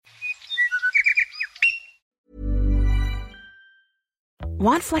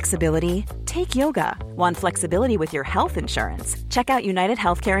Want flexibility? Take yoga. Want flexibility with your health insurance? Check out United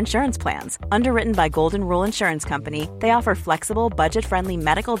Healthcare Insurance Plans. Underwritten by Golden Rule Insurance Company, they offer flexible, budget-friendly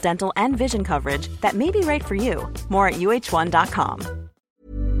medical, dental, and vision coverage that may be right for you. More at UH1.com.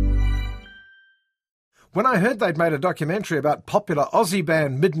 When I heard they'd made a documentary about popular Aussie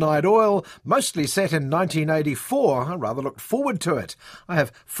band Midnight Oil, mostly set in 1984, I rather looked forward to it. I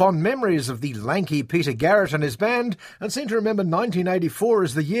have fond memories of the lanky Peter Garrett and his band, and seem to remember 1984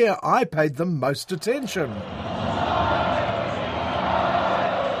 as the year I paid them most attention.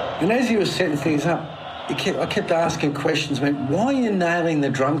 And as you were setting things up, I kept asking questions. I went, why are you nailing the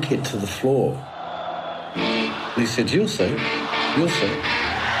drum kit to the floor? And he said, you'll see. You'll see.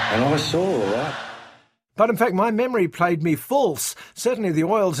 And I saw, all right. But in fact, my memory played me false. Certainly the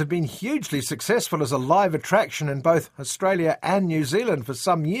Oils have been hugely successful as a live attraction in both Australia and New Zealand for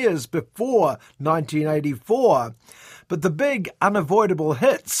some years before 1984. But the big, unavoidable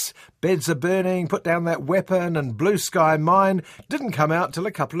hits, Beds Are Burning, Put Down That Weapon and Blue Sky Mine, didn't come out till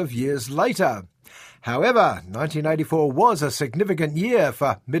a couple of years later. However, 1984 was a significant year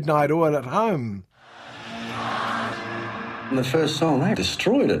for Midnight Oil at home. And the first song, they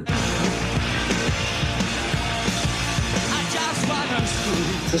destroyed it.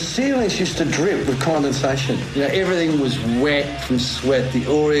 The ceilings used to drip with condensation. You know, everything was wet from sweat. The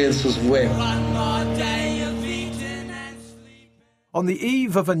audience was wet. On the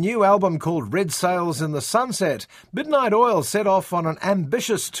eve of a new album called Red Sails in the Sunset, Midnight Oil set off on an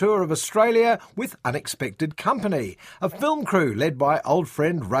ambitious tour of Australia with unexpected company, a film crew led by old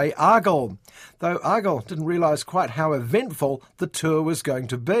friend Ray Argall, though Argall didn't realise quite how eventful the tour was going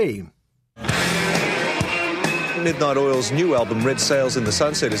to be. Midnight Oil's new album, Red Sails in the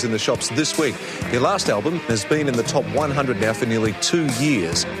Sunset, is in the shops this week. Their last album has been in the top 100 now for nearly 2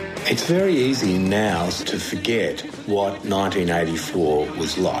 years. It's very easy now to forget what 1984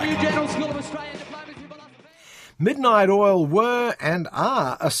 was like. Midnight Oil were and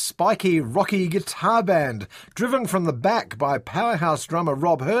are a spiky, rocky guitar band, driven from the back by powerhouse drummer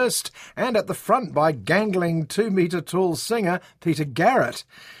Rob Hurst and at the front by gangling 2-metre-tall singer Peter Garrett.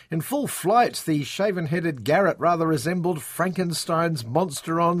 In full flight, the shaven-headed Garrett rather resembled Frankenstein's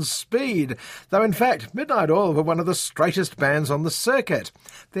monster on speed, though in fact Midnight Oil were one of the straightest bands on the circuit.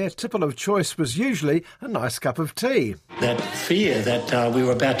 Their tipple of choice was usually a nice cup of tea. That fear that we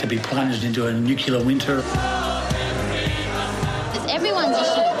were about to be plunged into a nuclear winter. Everyone's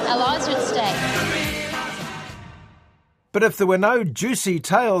issue. Our lives are at stake. But if there were no juicy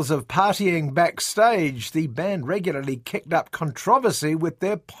tales of partying backstage, the band regularly kicked up controversy with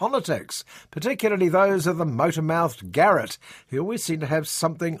their politics, particularly those of the motor-mouthed Garrett, who always seemed to have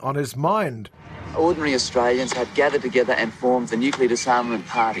something on his mind. Ordinary Australians had gathered together and formed the Nuclear Disarmament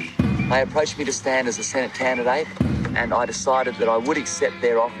Party. They approached me to stand as a Senate candidate, and I decided that I would accept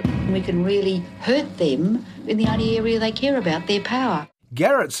their offer. We can really hurt them in the only area they care about, their power.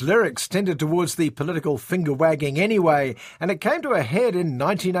 Garrett's lyrics tended towards the political finger-wagging anyway, and it came to a head in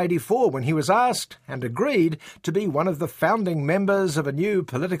 1984 when he was asked, and agreed, to be one of the founding members of a new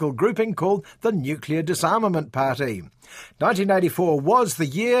political grouping called the Nuclear Disarmament Party. 1984 was the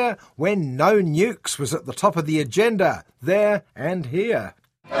year when no nukes was at the top of the agenda, there and here.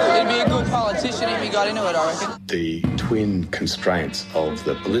 He'd be a good politician if he got into it, I reckon. The twin constraints of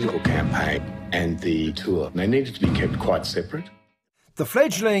the political campaign and the tour, they needed to be kept quite separate. The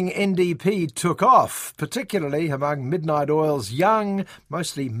fledgling NDP took off, particularly among Midnight Oil's young,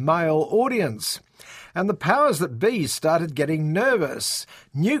 mostly male audience. And the powers that be started getting nervous.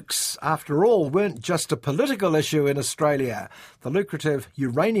 Nukes, after all, weren't just a political issue in Australia. The lucrative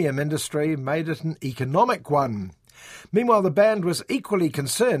uranium industry made it an economic one. Meanwhile, the band was equally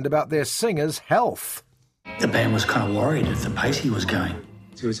concerned about their singer's health. The band was kind of worried at the pace he was going.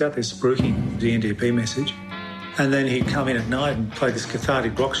 He was out there spruiking the NDP message, and then he'd come in at night and play this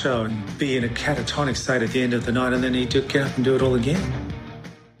cathartic rock show and be in a catatonic state at the end of the night, and then he'd get up and do it all again.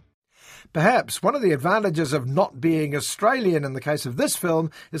 Perhaps one of the advantages of not being Australian in the case of this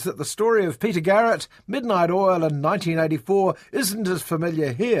film is that the story of Peter Garrett, Midnight Oil and 1984 isn't as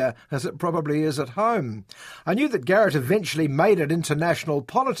familiar here as it probably is at home. I knew that Garrett eventually made it into national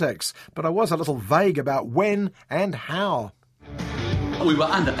politics, but I was a little vague about when and how. We were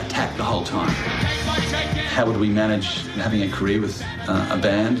under attack the whole time. How would we manage having a career with a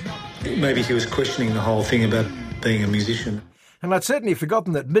band? Maybe he was questioning the whole thing about being a musician. And I'd certainly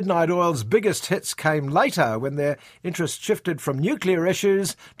forgotten that Midnight Oil's biggest hits came later, when their interest shifted from nuclear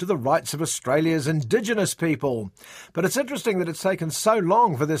issues to the rights of Australia's Indigenous people. But it's interesting that it's taken so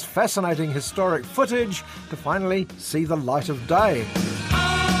long for this fascinating historic footage to finally see the light of day.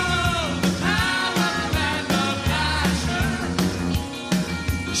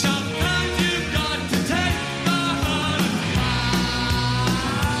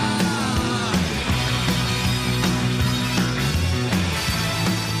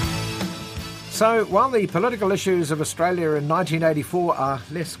 So, while the political issues of Australia in 1984 are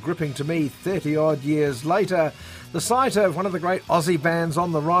less gripping to me 30-odd years later, the sight of one of the great Aussie bands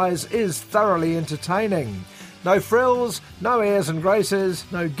on the rise is thoroughly entertaining. No frills, no airs and graces,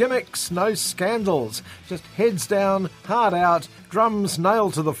 no gimmicks, no scandals. Just heads down, hard out, drums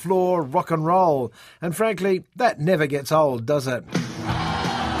nailed to the floor, rock and roll. And frankly, that never gets old, does it?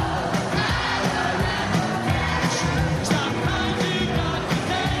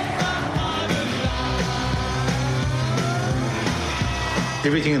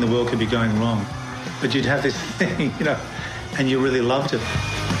 Everything in the world could be going wrong, but you'd have this thing, and you really loved it.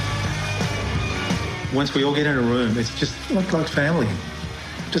 Once we all get in a room, it's just like family.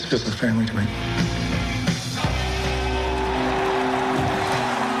 Just feels like family to me.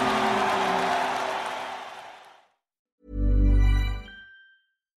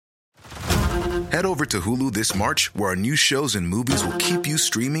 Head over to Hulu this March, where our new shows and movies will keep you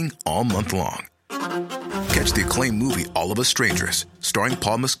streaming all month long. Catch the acclaimed movie All of Us Strangers, starring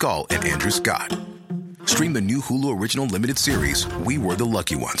Paul Mescal and Andrew Scott. Stream the new Hulu original limited series We Were the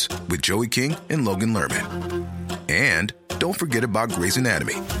Lucky Ones with Joey King and Logan Lerman. And don't forget about Grey's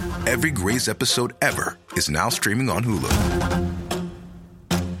Anatomy. Every Grey's episode ever is now streaming on Hulu.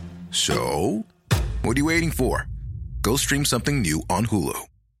 So, what are you waiting for? Go stream something new on Hulu.